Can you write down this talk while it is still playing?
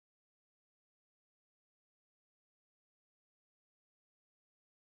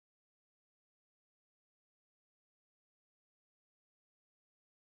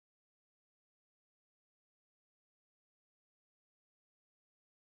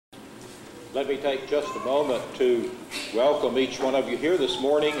Let me take just a moment to welcome each one of you here this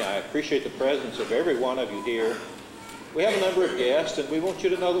morning. I appreciate the presence of every one of you here. We have a number of guests, and we want you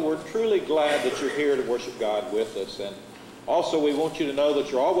to know that we're truly glad that you're here to worship God with us. And also, we want you to know that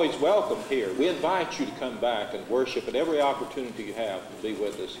you're always welcome here. We invite you to come back and worship at every opportunity you have to be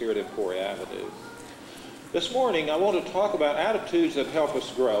with us here at Emporia Avenue. This morning, I want to talk about attitudes that help us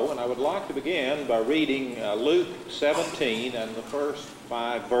grow, and I would like to begin by reading Luke 17 and the first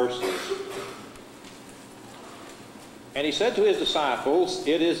 5 verses. And he said to his disciples,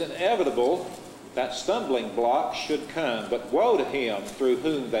 "It is inevitable that stumbling blocks should come, but woe to him through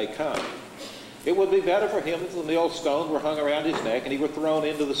whom they come. It would be better for him if the millstone were hung around his neck and he were thrown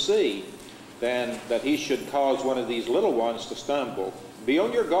into the sea, than that he should cause one of these little ones to stumble. Be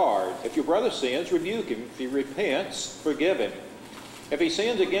on your guard. If your brother sins, rebuke him. If he repents, forgive him. If he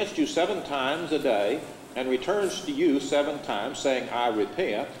sins against you 7 times a day and returns to you 7 times, saying, 'I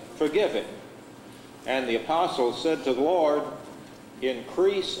repent,' forgive him." And the apostles said to the Lord,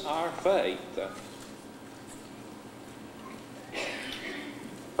 "Increase our faith."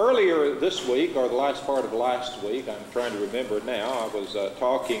 Earlier this week, or the last part of last week, I'm trying to remember now, I was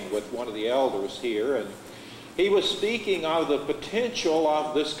talking with one of the elders here, and he was speaking of the potential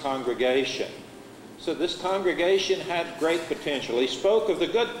of this congregation. So this congregation had great potential. He spoke of the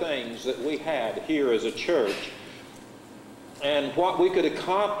good things that we had here as a church and what we could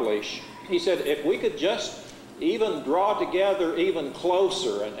accomplish. He said if we could just even draw together even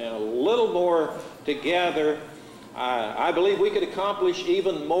closer and a little more together, I believe we could accomplish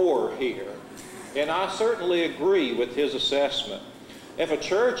even more here. And I certainly agree with his assessment. If a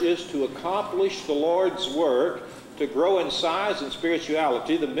church is to accomplish the Lord's work, to grow in size and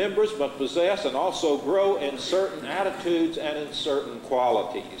spirituality, the members must possess and also grow in certain attitudes and in certain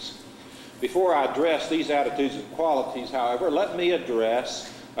qualities. Before I address these attitudes and qualities, however, let me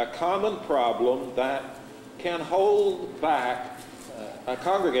address a common problem that can hold back a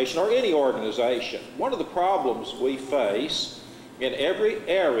congregation or any organization. One of the problems we face in every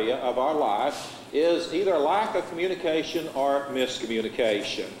area of our life is either a lack of communication or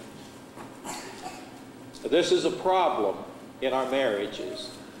miscommunication. This is a problem in our marriages.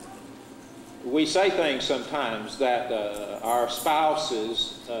 We say things sometimes that our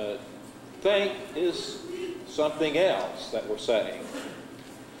spouses think is something else that we're saying.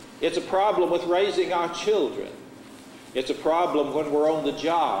 It's a problem with raising our children. It's a problem when we're on the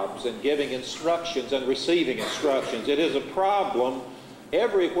jobs and giving instructions and receiving instructions. It is a problem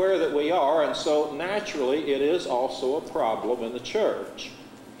everywhere that we are, and so naturally it is also a problem in the church.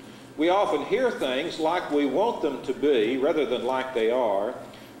 We often hear things like we want them to be rather than like they are.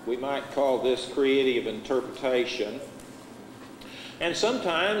 We might call this creative interpretation. And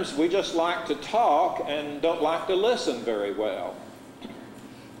sometimes we just like to talk and don't like to listen very well.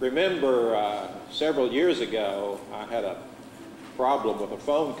 Remember several years ago, I had a problem with a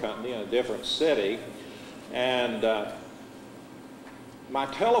phone company in a different city, and my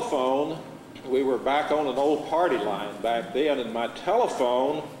telephone, we were back on an old party line back then, and my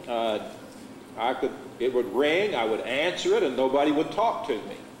telephone, it would ring, I would answer it, and nobody would talk to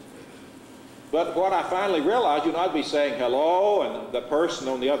me. But what I finally realized, I'd be saying hello, and the person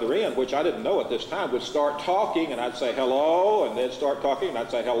on the other end, which I didn't know at this time, would start talking, and I'd say hello, and they'd start talking, and I'd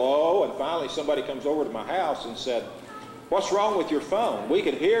say hello, and finally somebody comes over to my house and said, "What's wrong with your phone? We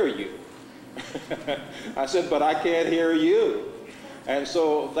can hear you." I said, "But I can't hear you." And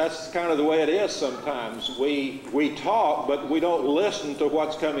so that's kind of the way it is sometimes. We talk, but we don't listen to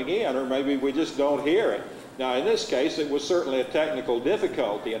what's coming in, or maybe we just don't hear it. Now, in this case, it was certainly a technical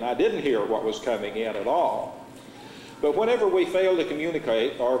difficulty, and I didn't hear what was coming in at all. But whenever we fail to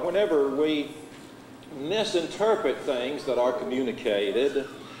communicate, or whenever we misinterpret things that are communicated,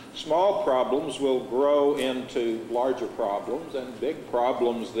 small problems will grow into larger problems, and big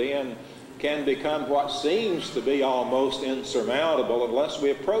problems then can become what seems to be almost insurmountable unless we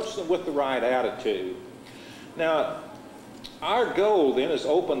approach them with the right attitude. Now, our goal then is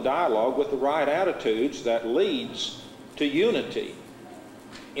open dialogue with the right attitudes that leads to unity.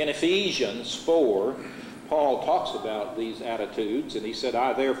 In Ephesians 4, Paul talks about these attitudes, and he said,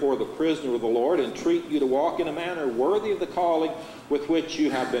 "I therefore, the prisoner of the Lord, entreat you to walk in a manner worthy of the calling with which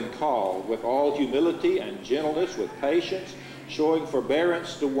you have been called, with all humility and gentleness, with patience, showing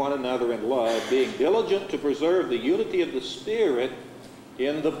forbearance to one another in love, being diligent to preserve the unity of the Spirit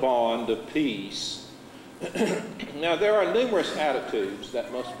in the bond of peace." Now, there are numerous attitudes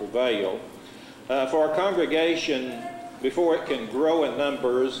that must prevail for a congregation before it can grow in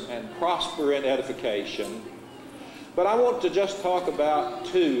numbers and prosper in edification. But I want to just talk about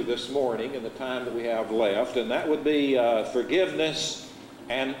 2 this morning in the time that we have left, and that would be forgiveness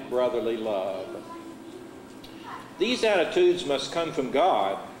and brotherly love. These attitudes must come from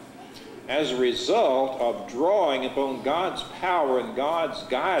God as a result of drawing upon God's power and God's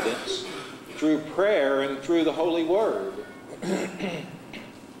guidance through prayer and through the Holy Word.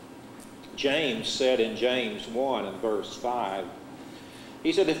 James said in James 1 and verse 5,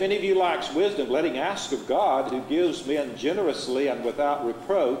 he said, "If any of you lacks wisdom, let him ask of God, who gives men generously and without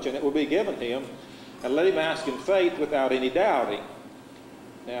reproach, and it will be given him. And let him ask in faith without any doubting."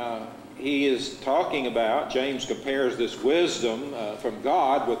 Now, he is talking about, James compares this wisdom from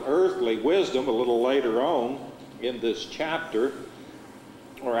God with earthly wisdom a little later on in this chapter,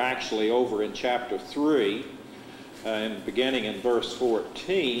 or actually over in chapter 3, and beginning in verse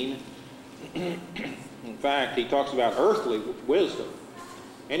 14. In fact, he talks about earthly wisdom.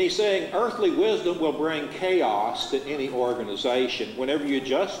 And he's saying earthly wisdom will bring chaos to any organization whenever you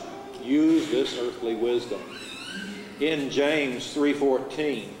just use this earthly wisdom. In James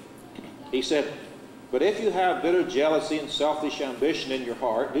 3:14, he said, "But if you have bitter jealousy and selfish ambition in your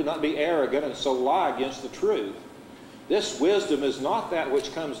heart, do not be arrogant and so lie against the truth. This wisdom is not that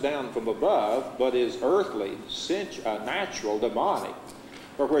which comes down from above, but is earthly, natural, demonic.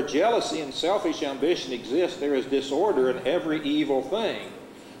 For where jealousy and selfish ambition exist, there is disorder in every evil thing."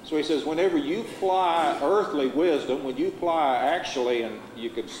 So he says, whenever you apply earthly wisdom, when you apply actually, and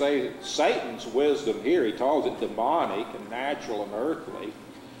you could say Satan's wisdom here, he calls it demonic and natural and earthly,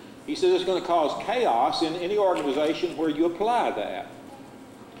 he says it's going to cause chaos in any organization where you apply that.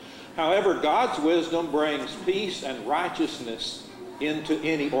 However, God's wisdom brings peace and righteousness into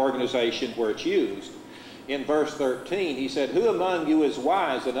any organization where it's used. In verse 13, he said, "Who among you is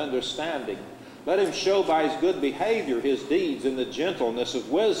wise and understanding? Let him show by his good behavior his deeds in the gentleness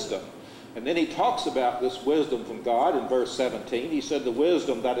of wisdom." And then he talks about this wisdom from God in verse 17. He said the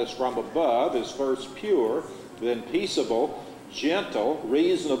wisdom that is from above is first pure, then peaceable, gentle,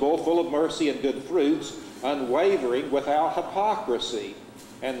 reasonable, full of mercy and good fruits, unwavering, without hypocrisy.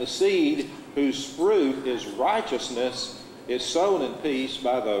 And the seed whose fruit is righteousness is sown in peace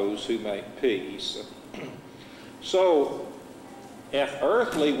by those who make peace. So, if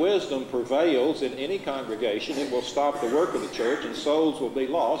earthly wisdom prevails in any congregation, it will stop the work of the church, and souls will be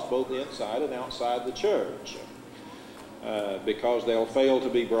lost both inside and outside the church because they'll fail to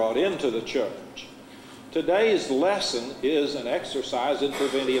be brought into the church. Today's lesson is an exercise in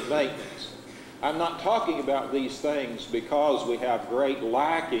preventive maintenance. I'm not talking about these things because we have great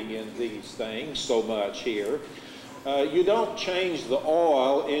lacking in these things so much here. You don't change the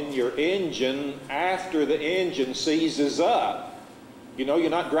oil in your engine after the engine seizes up. You know, you're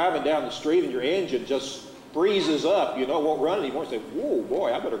not driving down the street and your engine just freezes up, you know, won't run anymore. You say, "Whoa,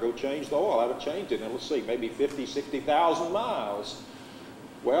 boy, I better go change the oil." I haven't changed it in, let's see, maybe 50, 60,000 miles.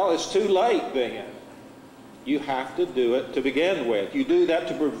 Well, it's too late then. You have to do it to begin with. You do that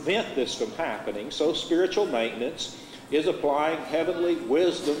to prevent this from happening. So spiritual maintenance is applying heavenly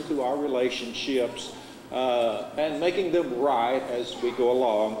wisdom to our relationships and making them right as we go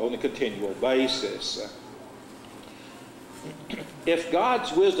along on a continual basis. If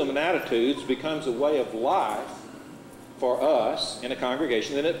God's wisdom and attitudes becomes a way of life for us in a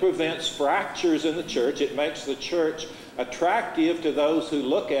congregation, then it prevents fractures in the church. It makes the church attractive to those who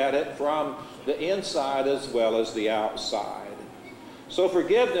look at it from the inside as well as the outside. So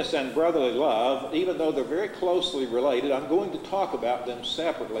forgiveness and brotherly love, even though they're very closely related, I'm going to talk about them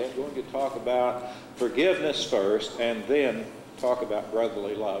separately. I'm going to talk about forgiveness first and then talk about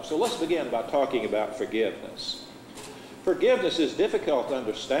brotherly love. So let's begin by talking about forgiveness. Forgiveness is difficult to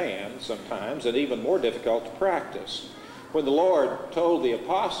understand sometimes and even more difficult to practice. When the Lord told the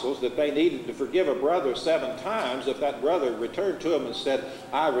apostles that they needed to forgive a brother 7 times, if that brother returned to him and said,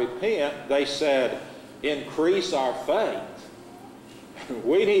 "I repent," they said, "Increase our faith."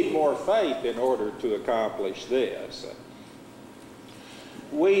 We need more faith in order to accomplish this.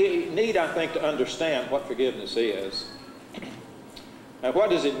 We need, I think, to understand what forgiveness is. Now, what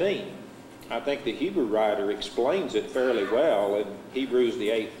does it mean? I think the Hebrew writer explains it fairly well in Hebrews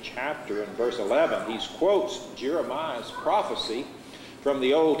the 8th chapter and verse 11. He quotes Jeremiah's prophecy from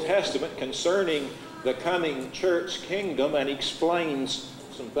the Old Testament concerning the coming church kingdom and explains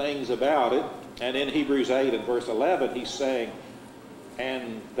some things about it. And in Hebrews 8 and verse 11, he's saying,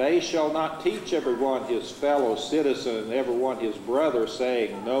 "And they shall not teach everyone his fellow citizen and everyone his brother,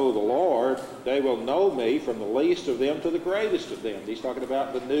 saying, Know the Lord. They will know me from the least of them to the greatest of them." He's talking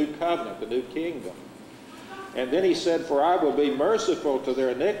about the new covenant, the new kingdom. And then he said, "For I will be merciful to their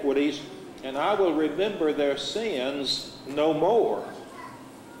iniquities, and I will remember their sins no more."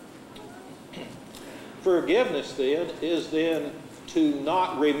 Forgiveness then is then to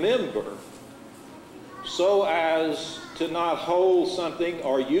not remember, so as to not hold something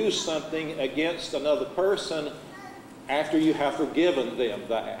or use something against another person after you have forgiven them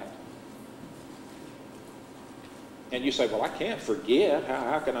that. And you say, well, I can't forget.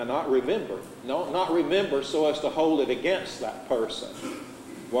 How can I not remember? No, not remember so as to hold it against that person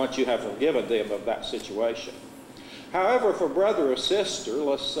once you have forgiven them of that situation. However, if a brother or sister,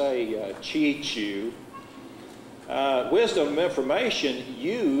 let's say, cheats you, wisdom and information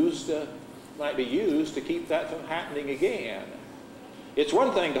might be used to keep that from happening again. It's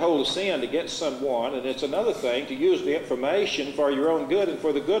one thing to hold a sin against someone, and it's another thing to use the information for your own good and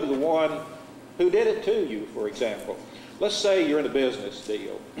for the good of the one who did it to you, for example. Let's say you're in a business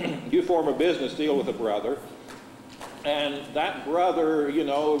deal. You form a business deal with a brother, and that brother, you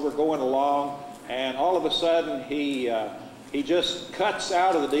know, we're going along, and all of a sudden he just cuts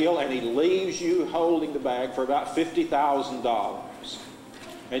out of the deal and he leaves you holding the bag for about $50,000.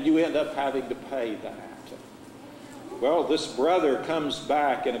 And you end up having to pay that. Well, this brother comes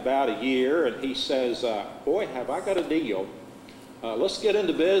back in about a year and he says, boy, have I got a deal. Let's get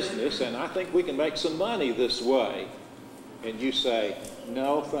into business and I think we can make some money this way. And you say,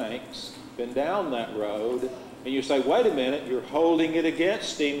 no, thanks. Been down that road. And you say, wait a minute, you're holding it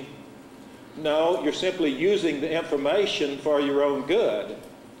against him. No, you're simply using the information for your own good,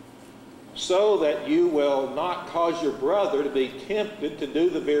 so that you will not cause your brother to be tempted to do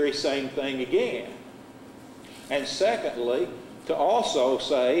the very same thing again. And secondly, to also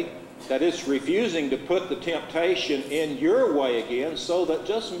say that it's refusing to put the temptation in your way again, so that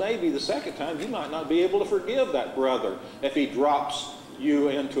just maybe the second time you might not be able to forgive that brother if he drops you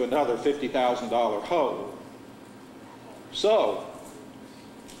into another $50,000 hole. So,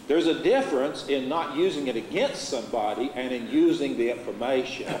 there's a difference in not using it against somebody and in using the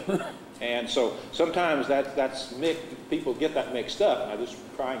information. And so sometimes that's mixed, people get that mixed up, and I'm just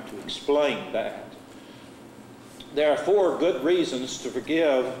trying to explain that. There are 4 good reasons to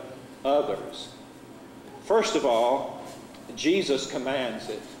forgive others. First of all, Jesus commands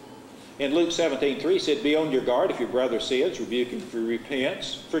it. In Luke 17:3 he said, be on your guard. If your brother sins, rebuke him. If he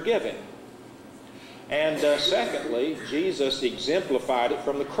repents, forgive him. And secondly, Jesus exemplified it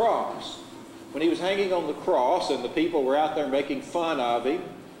from the cross. When he was hanging on the cross and the people were out there making fun of him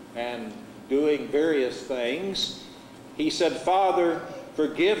and doing various things, he said, Father,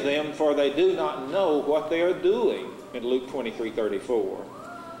 forgive them, for they do not know what they are doing, in Luke 23:34.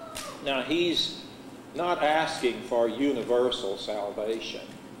 Now, he's not asking for universal salvation.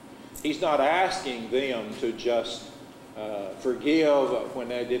 He's not asking them to just forgive when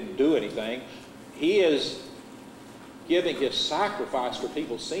they didn't do anything. He is giving his sacrifice for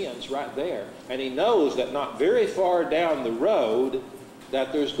people's sins right there. And he knows that not very far down the road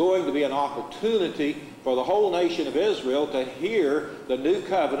that there's going to be an opportunity for the whole nation of Israel to hear the new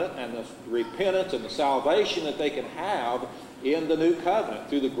covenant and the repentance and the salvation that they can have in the new covenant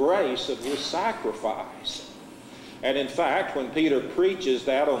through the grace of his sacrifice. And in fact, when Peter preaches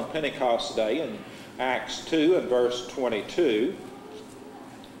that on Pentecost Day in Acts 2 and verse 22,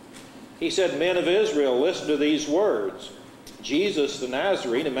 he said, men of Israel, listen to these words. Jesus the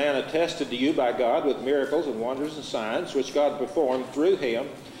Nazarene, a man attested to you by God with miracles and wonders and signs, which God performed through him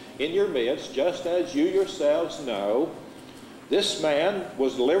in your midst, just as you yourselves know. This man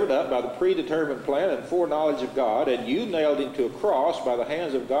was delivered up by the predetermined plan and foreknowledge of God, and you nailed him to a cross by the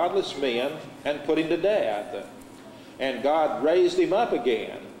hands of godless men and put him to death. And God raised him up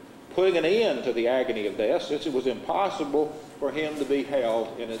again, putting an end to the agony of death, since it was impossible for him to be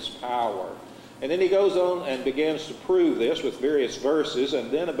held in its power. And then he goes on and begins to prove this with various verses, and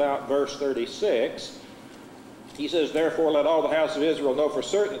then about verse 36, he says, therefore let all the house of Israel know for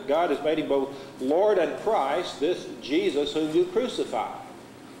certain that God has made him both Lord and Christ, this Jesus whom you crucified.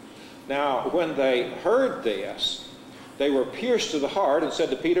 Now, when they heard this, they were pierced to the heart and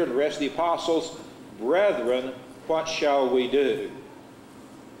said to Peter and the rest of the apostles, brethren, what shall we do?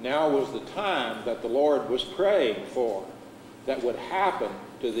 Now was the time that the Lord was praying for, that would happen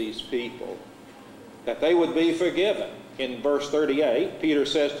to these people, that they would be forgiven. In verse 38, Peter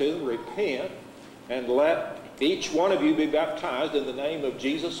says to them, repent and let each one of you be baptized in the name of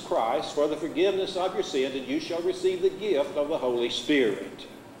Jesus Christ for the forgiveness of your sins, and you shall receive the gift of the Holy Spirit.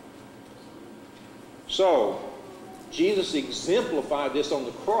 So, Jesus exemplified this on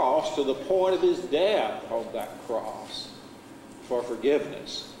the cross to the point of his death on that cross for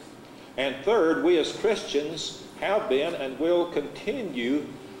forgiveness. And third, we as Christians have been and will continue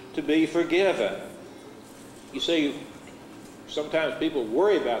to be forgiven. You see, sometimes people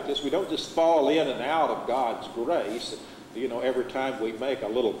worry about this. We don't just fall in and out of God's grace, you know, every time we make a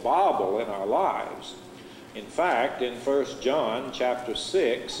little bobble in our lives. In fact, in 1 John chapter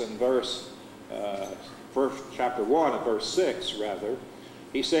 6 and verse chapter 1 and verse 6, rather.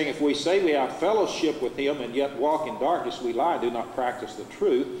 He's saying, if we say we have fellowship with him and yet walk in darkness, we lie, do not practice the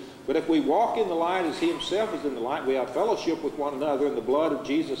truth. But if we walk in the light as he himself is in the light, we have fellowship with one another, and the blood of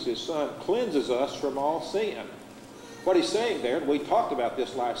Jesus, his son, cleanses us from all sin. What he's saying there, and we talked about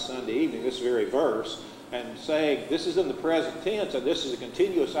this last Sunday evening, this very verse, and saying this is in the present tense, and this is a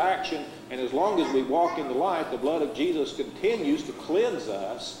continuous action, and as long as we walk in the light, the blood of Jesus continues to cleanse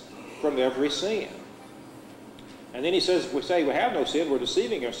us from every sin. And then he says, if we say we have no sin, we're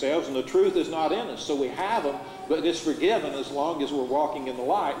deceiving ourselves, and the truth is not in us. So we have them, but it's forgiven as long as we're walking in the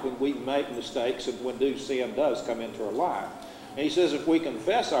light when we make mistakes and when new sin does come into our life. And he says, if we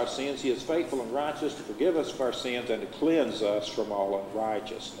confess our sins, he is faithful and righteous to forgive us of our sins and to cleanse us from all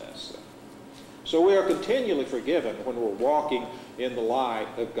unrighteousness. So we are continually forgiven when we're walking in the light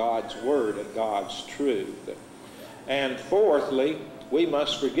of God's Word and God's truth. And fourthly, we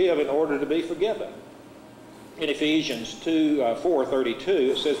must forgive in order to be forgiven. In Ephesians 4:32,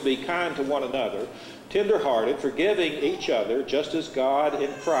 it says, be kind to one another, tender-hearted, forgiving each other, just as God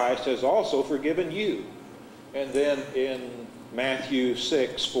in Christ has also forgiven you. And then in Matthew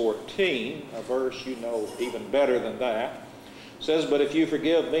 6:14, a verse you know even better than that, says, but if you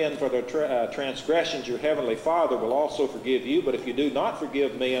forgive men for their transgressions, your heavenly Father will also forgive you. But if you do not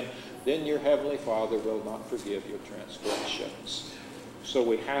forgive men, then your heavenly Father will not forgive your transgressions. So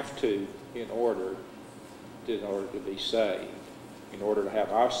we have to, in order to be saved, in order to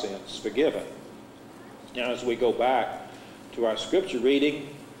have our sins forgiven. Now, as we go back to our scripture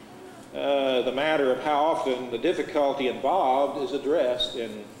reading, the matter of how often the difficulty involved is addressed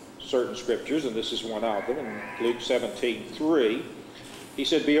in certain scriptures, and this is one of them. In Luke 17:3, he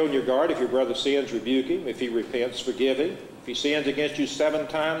said, be on your guard. If your brother sins, rebuke him. If he repents, forgive him. If he sins against you 7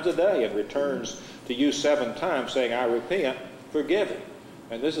 times a day and returns to you 7 times, saying, I repent, forgive him.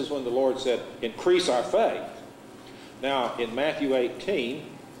 And this is when the Lord said, increase our faith. Now, in Matthew 18,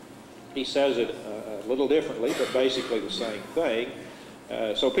 he says it a little differently, but basically the same thing.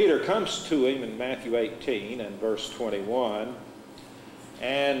 So Peter comes to him in Matthew 18 and verse 21,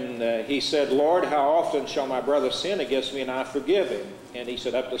 and he said, Lord, how often shall my brother sin against me and I forgive him? And he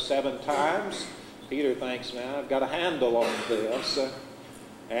said, up to 7 times. Peter thinks, man, I've got a handle on this.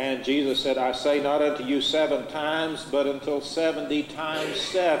 And Jesus said, I say not unto you 7 times, but until 70 times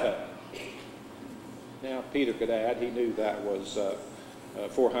 7. Now, Peter could add, he knew that was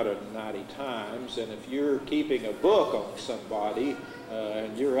 490 times. And if you're keeping a book on somebody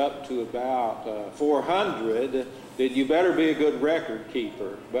and you're up to about 400, then you better be a good record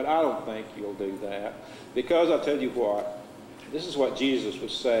keeper. But I don't think you'll do that. Because I'll tell you what, this is what Jesus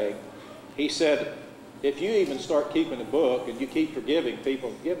was saying. He said, if you even start keeping a book and you keep forgiving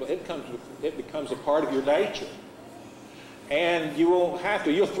people, it becomes a part of your nature. And you won't have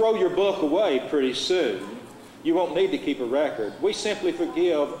to. You'll throw your book away pretty soon. You won't need to keep a record. We simply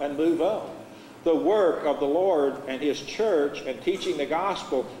forgive and move on. The work of the Lord and His church and teaching the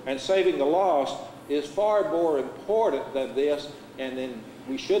gospel and saving the lost is far more important than this, and then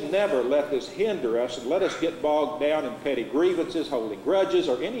we should never let this hinder us and let us get bogged down in petty grievances, holding grudges,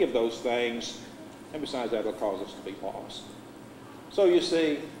 or any of those things. And besides that, it'll cause us to be lost. So you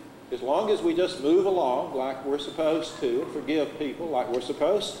see, as long as we just move along like we're supposed to, and forgive people like we're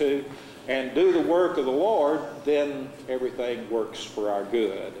supposed to, and do the work of the Lord, then everything works for our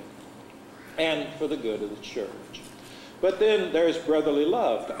good and for the good of the church. But then there's brotherly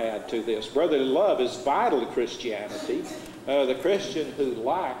love to add to this. Brotherly love is vital to Christianity. The Christian who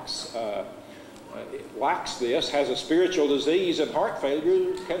lacks this, has a spiritual disease, and heart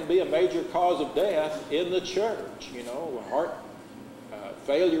failure can be a major cause of death in the church. You know, heart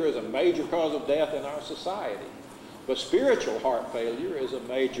failure is a major cause of death in our society. But spiritual heart failure is a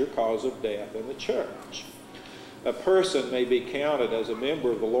major cause of death in the church. A person may be counted as a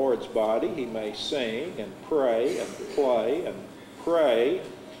member of the Lord's body. He may sing and pray and play and pray,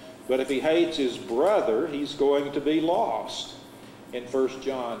 but if he hates his brother, he's going to be lost. In 1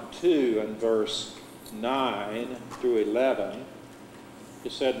 John 2 and verse 9 through 11,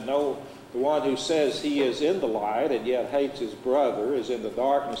 it said, no, the one who says he is in the light and yet hates his brother is in the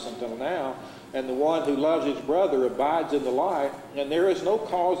darkness until now, and the one who loves his brother abides in the light, and there is no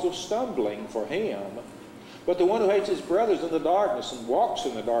cause of stumbling for him. But the one who hates his brother is in the darkness and walks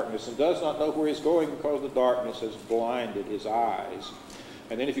in the darkness and does not know where he's going because the darkness has blinded his eyes.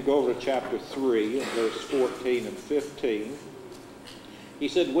 And then if you go over to chapter 3 and verse 14 and 15, he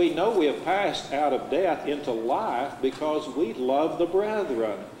said, we know we have passed out of death into life because we love the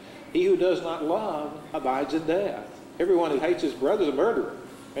brethren. He who does not love abides in death. Everyone who hates his brother is a murderer.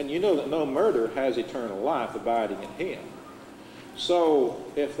 And you know that no murderer has eternal life abiding in him. So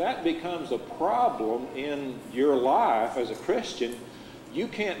if that becomes a problem in your life as a Christian, you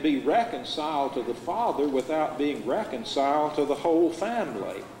can't be reconciled to the Father without being reconciled to the whole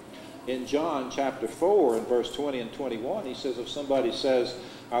family. In John chapter 4 and verse 20 and 21, he says, if somebody says,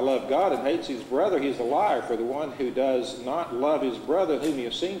 I love God and hates his brother, he's a liar. For the one who does not love his brother whom he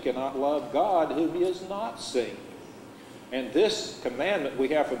has seen cannot love God whom he has not seen. And this commandment we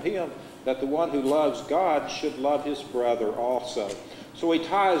have from him, that the one who loves God should love his brother also. So he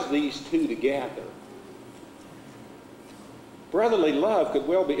ties these two together. Brotherly love could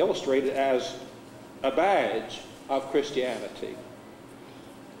well be illustrated as a badge of Christianity.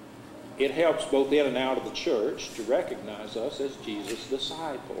 It helps both in and out of the church to recognize us as Jesus'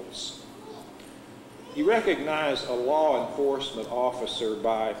 disciples. You recognize a law enforcement officer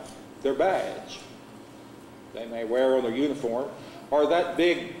by their badge. They may wear on their uniform, or that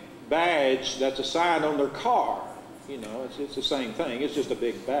big badge that's a sign on their car. You know, it's the same thing. It's just a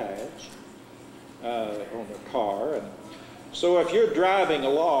big badge on their car. And so if you're driving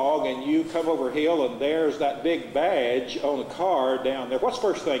along and you come over a hill and there's that big badge on a car down there, what's the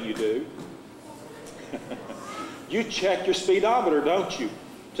first thing you do? You check your speedometer, don't you?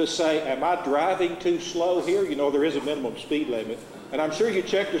 To say, am I driving too slow here? You know, there is a minimum speed limit. And I'm sure you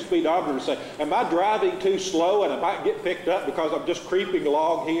check your speedometer and say, am I driving too slow and I might get picked up because I'm just creeping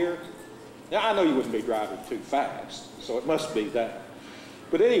along here? Now, I know you wouldn't be driving too fast, so it must be that.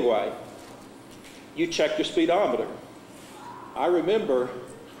 But anyway, you check your speedometer. I remember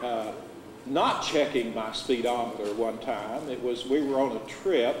not checking my speedometer one time. We were on a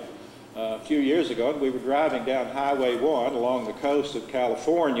trip a few years ago, and we were driving down Highway 1 along the coast of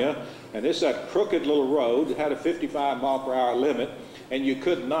California, and it's that crooked little road that had a 55 mile per hour limit, and you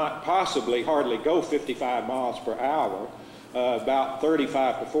could not possibly hardly go 55 miles per hour, about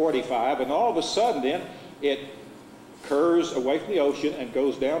 35 to 45, and all of a sudden then it curves away from the ocean and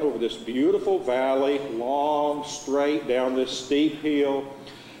goes down over this beautiful valley, long, straight down this steep hill,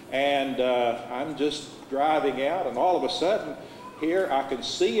 and I'm just driving out, and all of a sudden here I can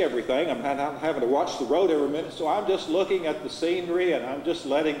see everything. I'm not having to watch the road every minute, so I'm just looking at the scenery, and I'm just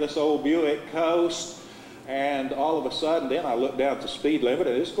letting this old Buick coast, and all of a sudden then I look down at the speed limit,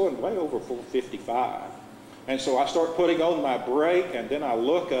 and it's going way over 455. And so I start putting on my brake, and then I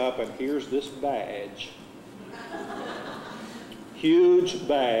look up, and here's this badge. Huge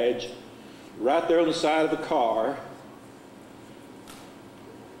badge right there on the side of the car.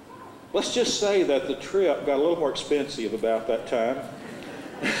 Let's just say that the trip got a little more expensive about that time.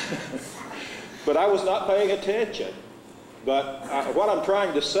 But I was not paying attention. But what I'm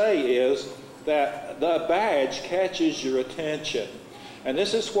trying to say is that the badge catches your attention. And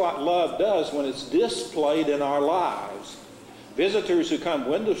this is what love does when it's displayed in our lives. Visitors who come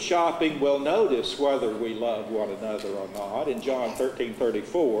window shopping will notice whether we love one another or not. In John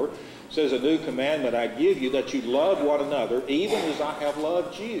 13:34, it says, a new commandment I give you, that you love one another, even as I have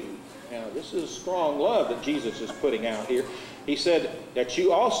loved you. Now, this is strong love that Jesus is putting out here. He said that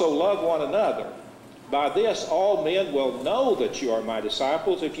you also love one another. By this, all men will know that you are my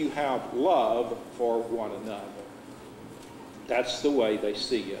disciples, if you have love for one another. That's the way they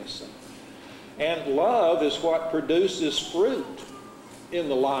see us. And love is what produces fruit in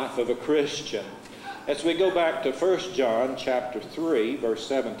the life of a Christian. As we go back to 1 John chapter 3, verse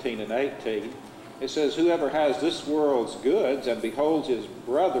 17 and 18, it says, whoever has this world's goods and beholds his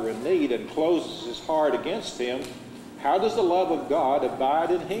brother in need and closes his heart against him, how does the love of God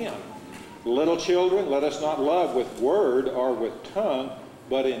abide in him? Little children, let us not love with word or with tongue,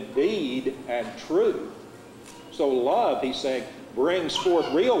 but in deed and truth. So love, he's saying, brings forth,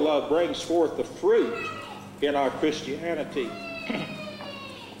 real love brings forth the fruit in our Christianity.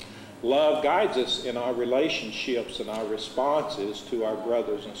 Love guides us in our relationships and our responses to our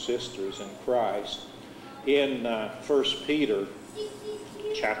brothers and sisters in Christ. In 1 Peter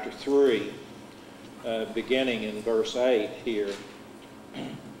chapter 3, beginning in verse 8 here,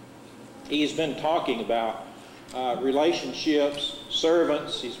 he's been talking about relationships,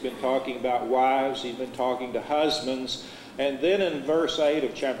 servants. He's been talking about wives. He's been talking to husbands. And then in verse 8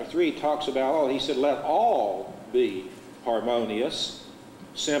 of chapter 3, he talks about all. He said, let all be harmonious,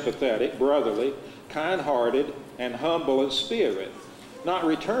 sympathetic, brotherly, kind-hearted, and humble in spirit, not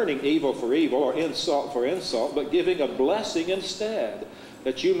returning evil for evil or insult for insult, but giving a blessing instead,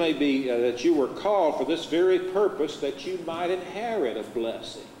 that you may be, that you were called for this very purpose, that you might inherit a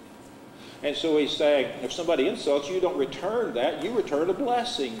blessing. And so he's saying, if somebody insults you, don't return that. You return a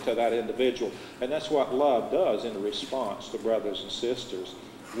blessing to that individual. And that's what love does in response to brothers and sisters.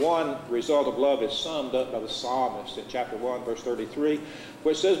 One result of love is summed up by the psalmist in chapter 1, verse 33,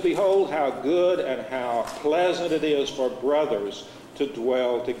 which says, "Behold how good and how pleasant it is for brothers to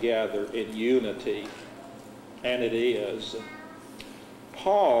dwell together in unity." And it is.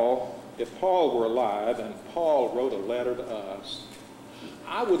 Paul, if Paul were alive and Paul wrote a letter to us,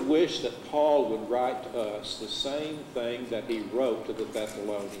 I would wish that Paul would write to us the same thing that he wrote to the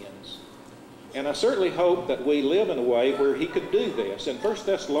Thessalonians. And I certainly hope that we live in a way where he could do this. In 1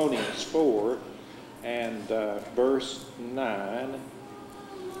 Thessalonians 4 and verse 9,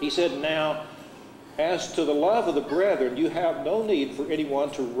 he said, "Now, as to the love of the brethren, you have no need for anyone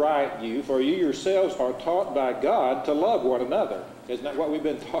to write you, for you yourselves are taught by God to love one another." Isn't that what we've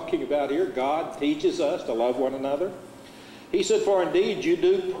been talking about here? God teaches us to love one another. He said, "For indeed you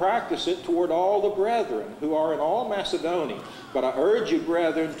do practice it toward all the brethren who are in all Macedonia. But I urge you,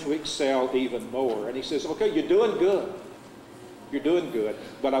 brethren, to excel even more." And he says, okay, you're doing good. You're doing good,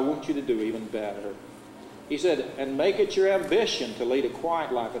 but I want you to do even better. He said, "And make it your ambition to lead a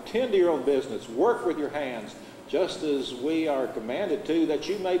quiet life. Attend to your own business. Work with your hands, just as we are commanded to, that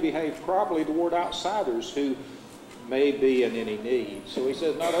you may behave properly toward outsiders who may be in any need." So he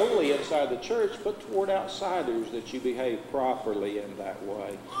says, not only inside the church, but toward outsiders, that you behave properly in that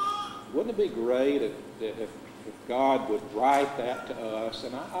way. Wouldn't it be great if God would write that to us?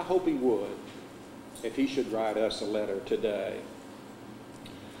 And I hope he would, if he should write us a letter today.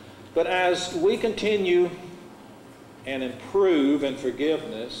 But as we continue and improve in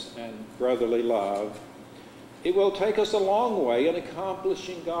forgiveness and brotherly love, it will take us a long way in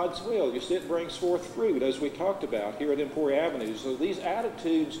accomplishing God's will. You see, it brings forth fruit, as we talked about here at Emporia Avenue. So these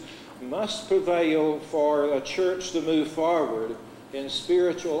attitudes must prevail for a church to move forward in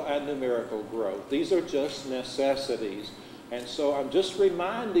spiritual and numerical growth. These are just necessities. And so I'm just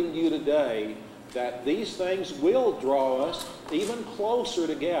reminding you today that these things will draw us even closer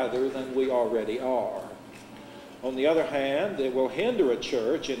together than we already are. On the other hand, it will hinder a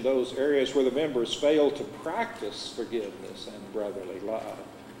church in those areas where the members fail to practice forgiveness and brotherly love.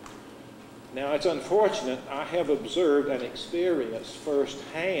 Now, it's unfortunate. I have observed and experienced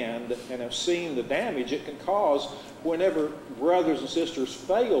firsthand and have seen the damage it can cause whenever brothers and sisters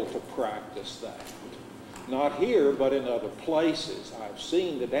fail to practice that. Not here, but in other places. I've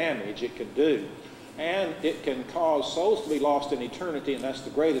seen the damage it can do. And it can cause souls to be lost in eternity, and that's the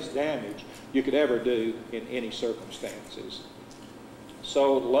greatest damage you could ever do in any circumstances.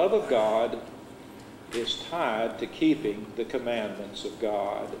 So, love of God is tied to keeping the commandments of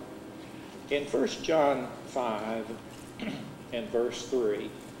God. In 1 John 5 and verse 3,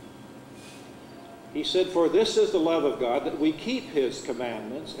 he said, "For this is the love of God, that we keep his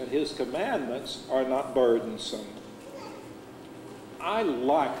commandments, and his commandments are not burdensome." I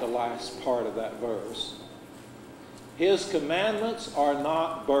like the last part of that verse. His commandments are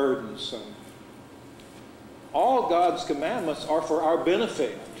not burdensome. All God's commandments are for our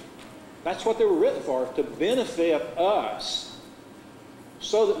benefit. That's what they were written for, to benefit us,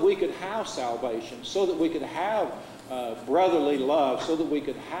 so that we could have salvation, so that we could have brotherly love, so that we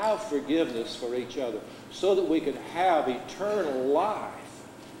could have forgiveness for each other, so that we could have eternal life.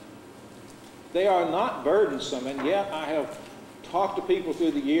 They are not burdensome, and yet I have talked to people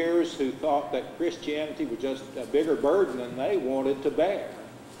through the years who thought that Christianity was just a bigger burden than they wanted to bear.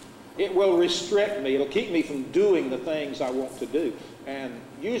 It will restrict me. It'll keep me from doing the things I want to do. And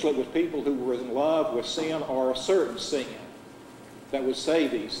usually it was people who were in love with sin or a certain sin that would say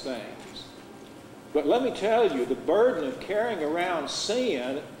these things. But let me tell you, the burden of carrying around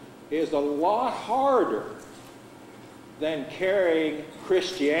sin is a lot harder than carrying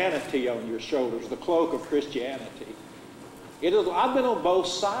Christianity on your shoulders, the cloak of Christianity. I've been on both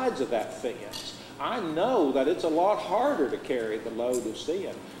sides of that fence. I know that it's a lot harder to carry the load of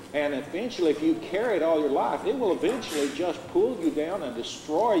sin. And eventually, if you carry it all your life, it will eventually just pull you down and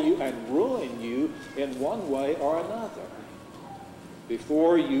destroy you and ruin you in one way or another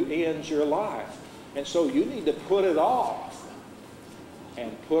before you end your life. And so you need to put it off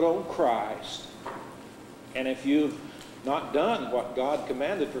and put on Christ. And if you've not done what God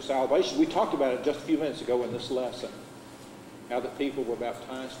commanded for salvation, we talked about it just a few minutes ago in this lesson, how that people were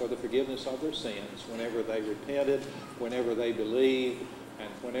baptized for the forgiveness of their sins whenever they repented, whenever they believed, and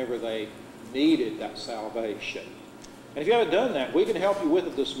whenever they needed that salvation. And if you haven't done that, we can help you with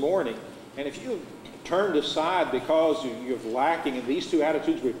it this morning. And if you've turned aside because you're lacking in these two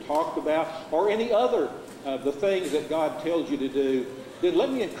attitudes we've talked about, or any other of the things that God tells you to do, then let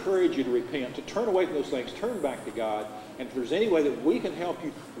me encourage you to repent, to turn away from those things, turn back to God. And if there's any way that we can help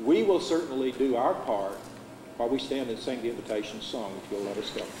you, we will certainly do our part while we stand and sing the invitation song, if you'll let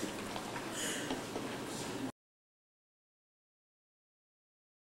us go.